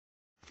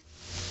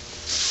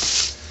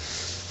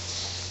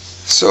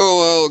So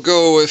I'll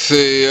go with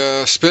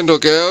the spindle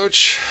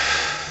gouge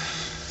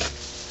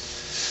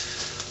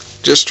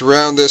just to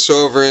round this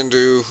over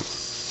into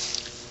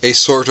a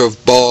sort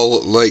of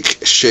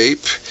ball-like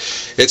shape.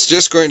 It's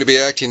just going to be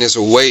acting as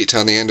a weight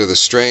on the end of the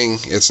string.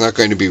 It's not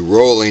going to be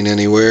rolling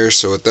anywhere,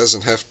 so it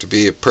doesn't have to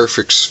be a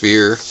perfect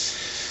sphere.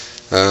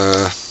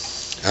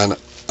 An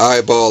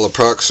eyeball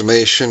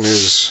approximation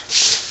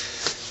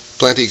is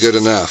plenty good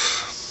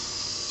enough.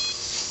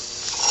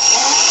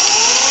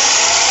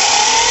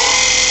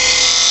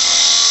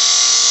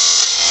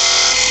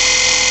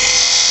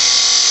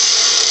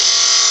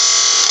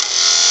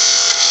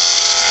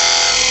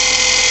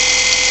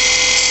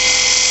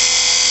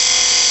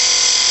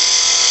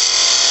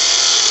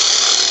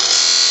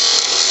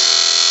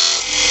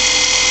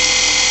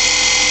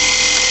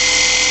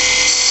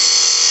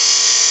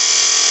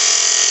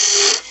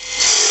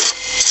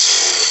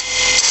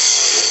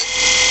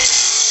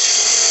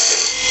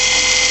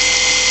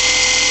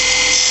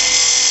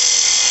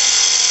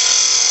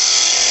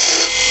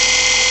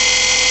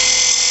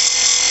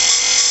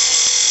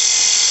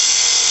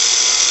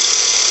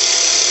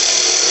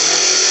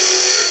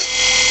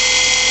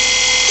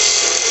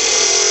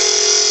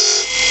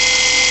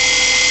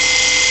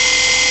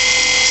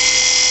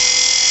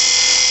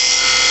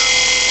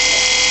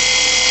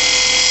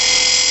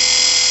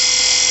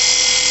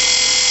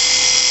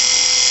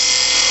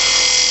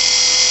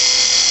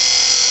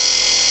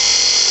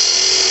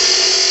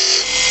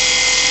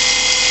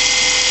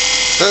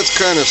 That's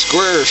kind of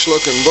squarish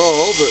looking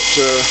ball, but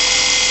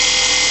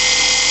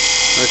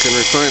I can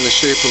refine the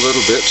shape a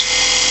little bit.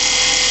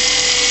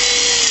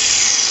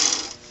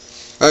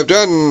 I've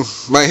done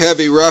my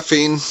heavy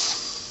roughing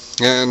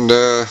and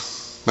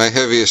my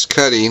heaviest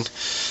cutting,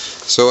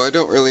 so I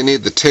don't really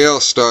need the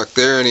tailstock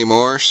there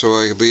anymore, so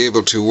I'll be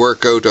able to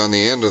work out on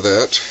the end of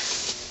that.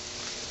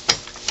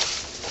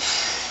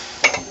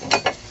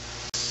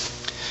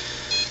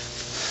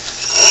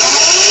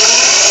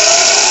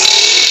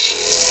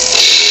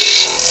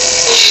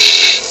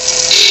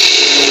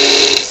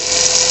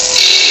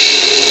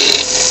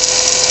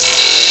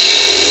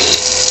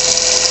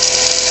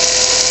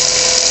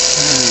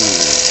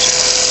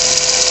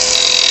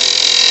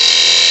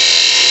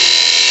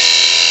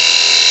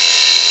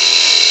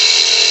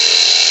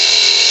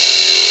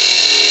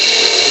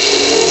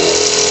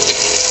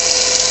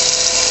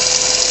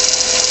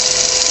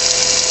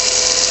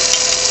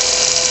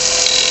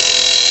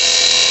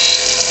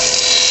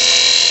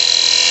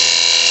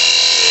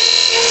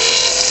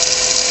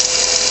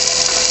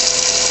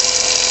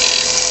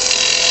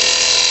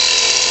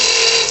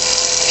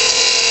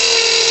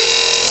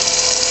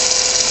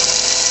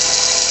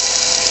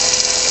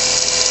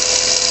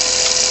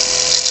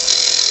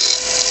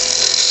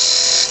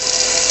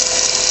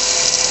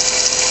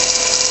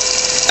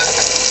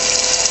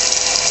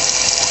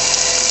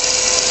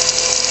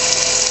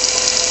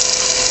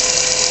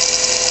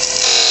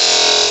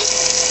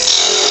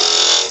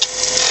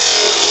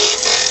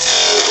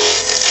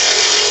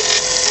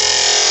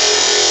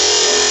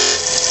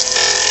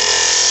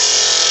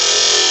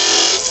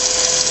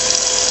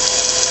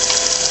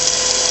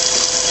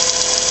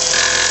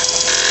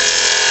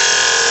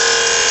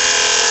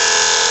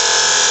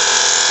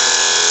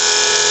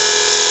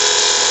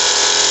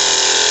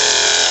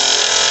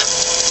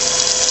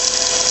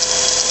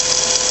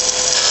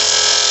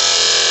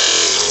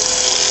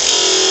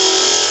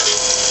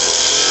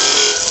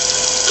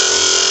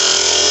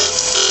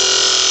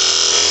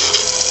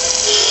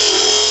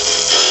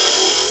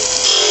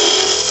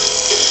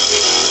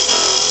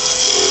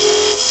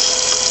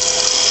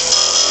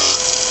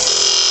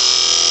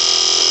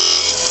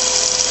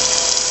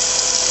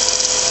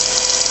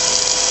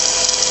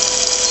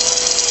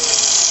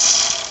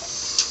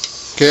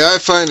 Okay, I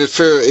find it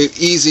fairly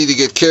easy to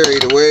get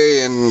carried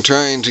away in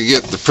trying to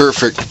get the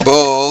perfect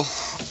ball,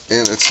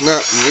 and it's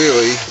not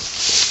really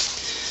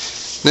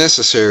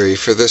necessary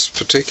for this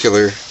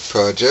particular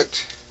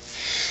project.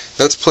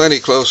 That's plenty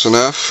close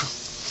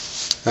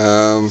enough,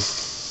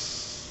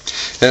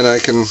 and I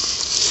can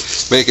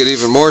make it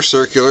even more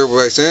circular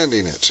by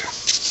sanding it.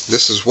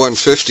 This is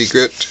 150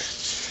 grit,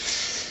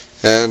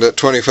 and at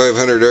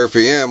 2500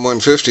 RPM,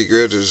 150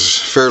 grit is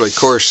fairly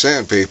coarse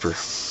sandpaper.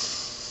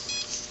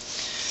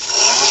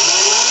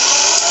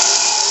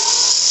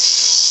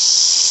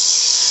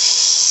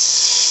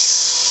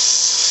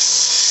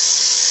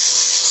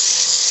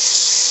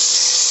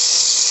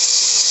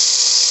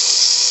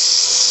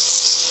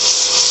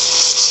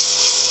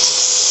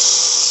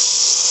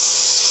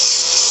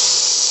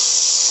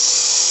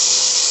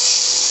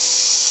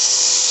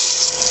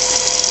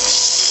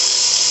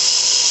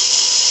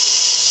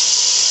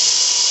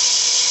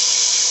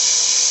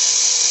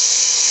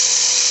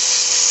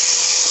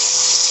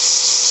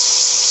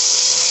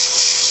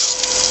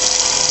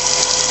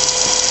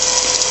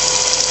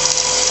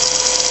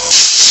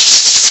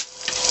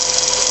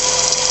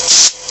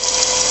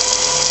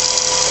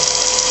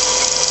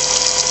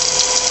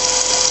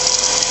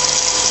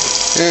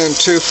 And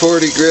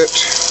 240 grit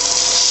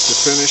to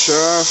finish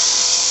off.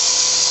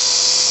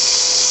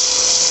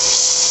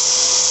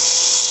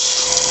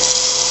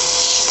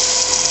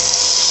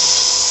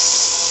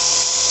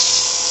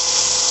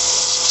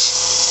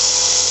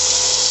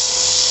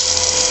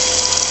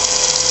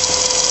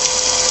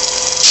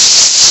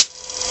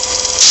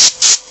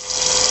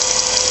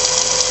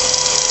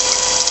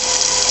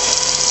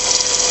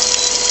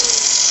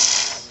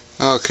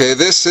 Okay,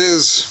 this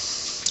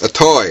is a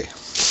toy.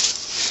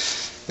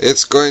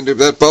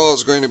 That ball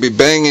is going to be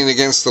banging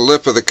against the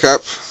lip of the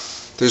cup.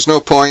 There's no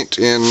point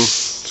in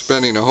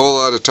spending a whole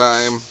lot of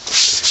time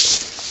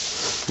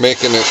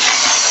making it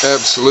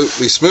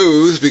absolutely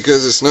smooth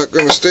because it's not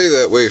going to stay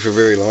that way for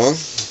very long.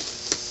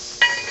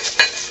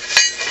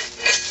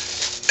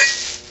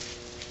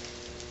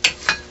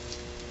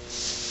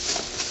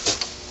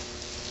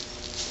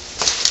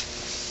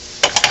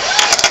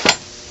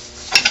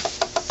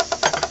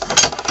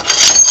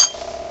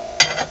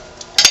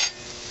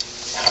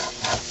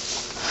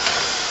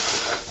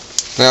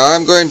 Now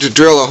I'm going to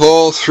drill a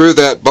hole through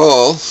that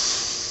ball.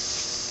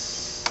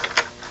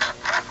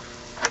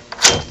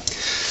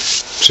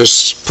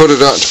 Just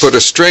put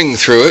a string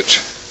through it.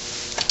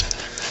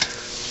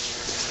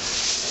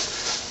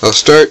 I'll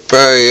start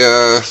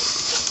by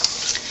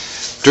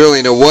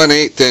drilling a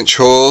 1/8 inch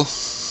hole.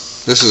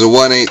 This is a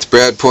 1/8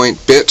 brad point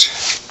bit.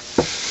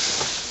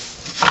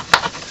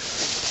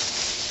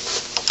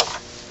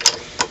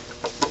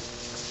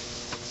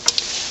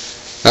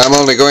 I'm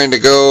only going to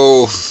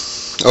go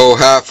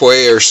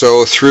halfway or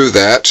so through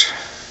that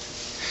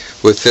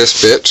with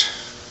this bit.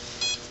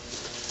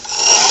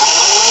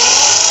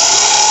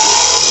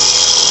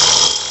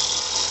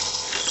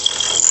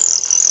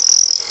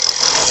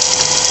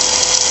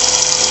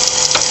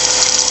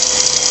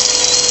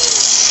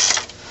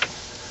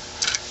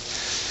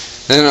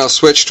 Then I'll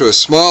switch to a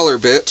smaller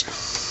bit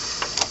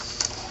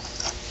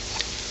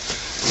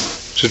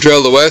to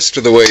drill the rest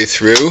of the way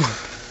through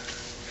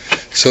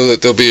so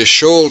that there'll be a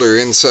shoulder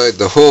inside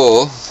the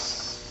hole.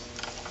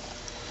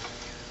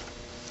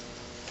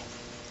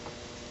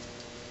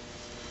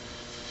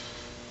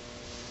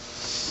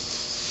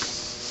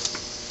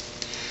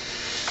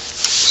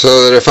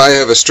 So that if I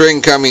have a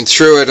string coming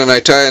through it and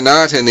I tie a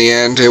knot in the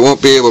end, it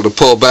won't be able to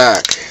pull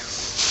back.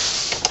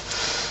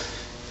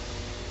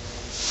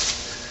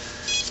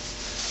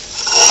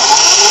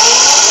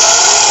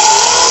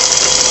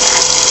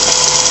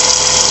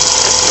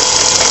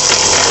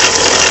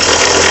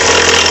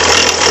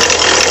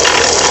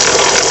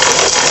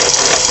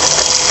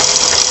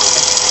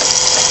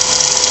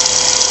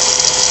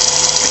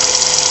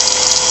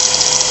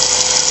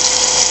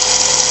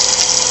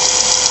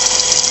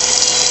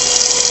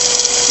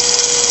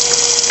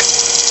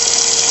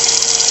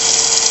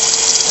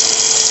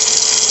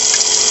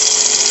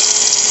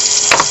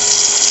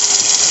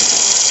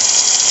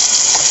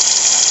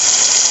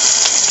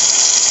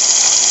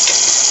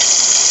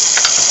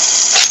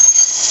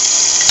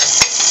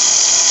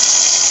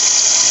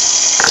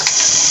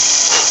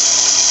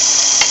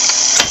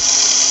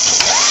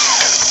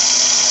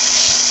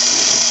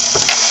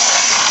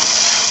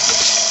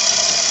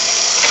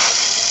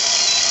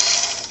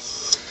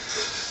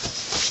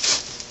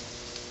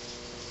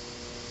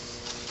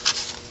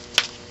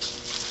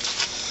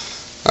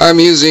 I'm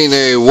using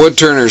a wood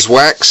turner's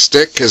wax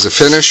stick as a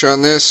finish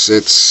on this.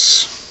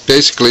 It's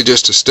basically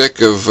just a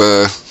stick of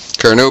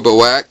carnauba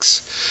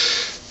wax.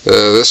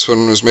 This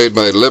one was made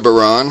by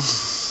Liberon.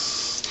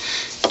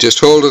 Just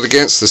hold it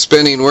against the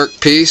spinning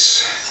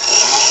workpiece.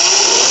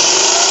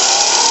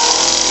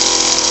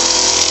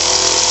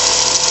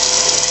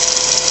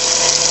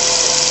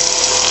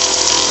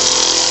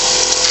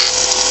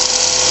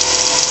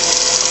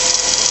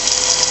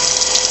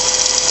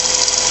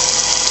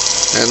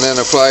 And then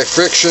apply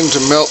friction to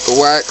melt the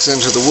wax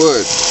into the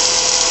wood.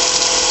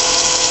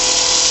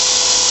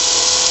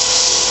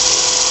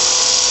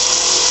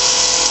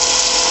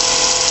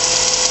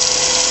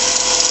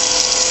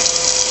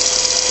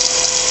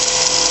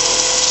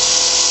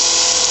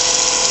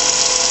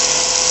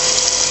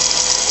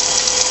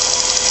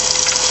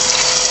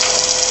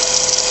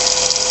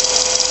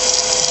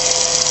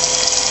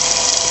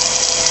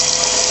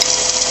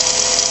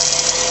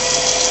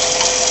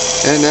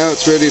 And now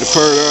it's ready to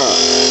part off.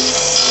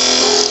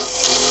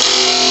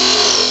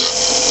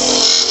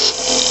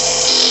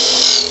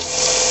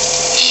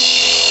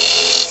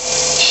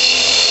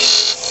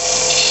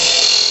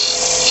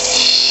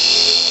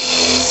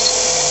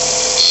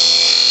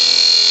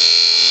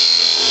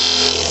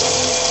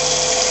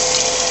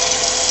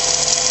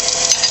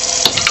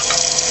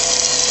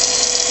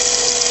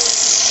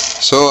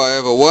 So I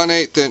have a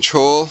 1/8 inch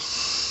hole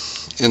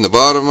in the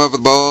bottom of the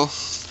ball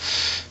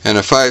and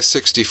a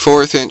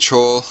 5/64 inch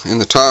hole in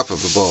the top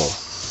of the ball.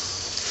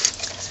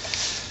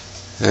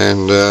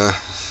 And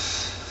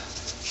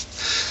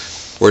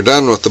we're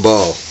done with the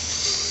ball.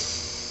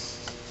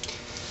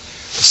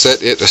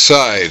 Set it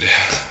aside.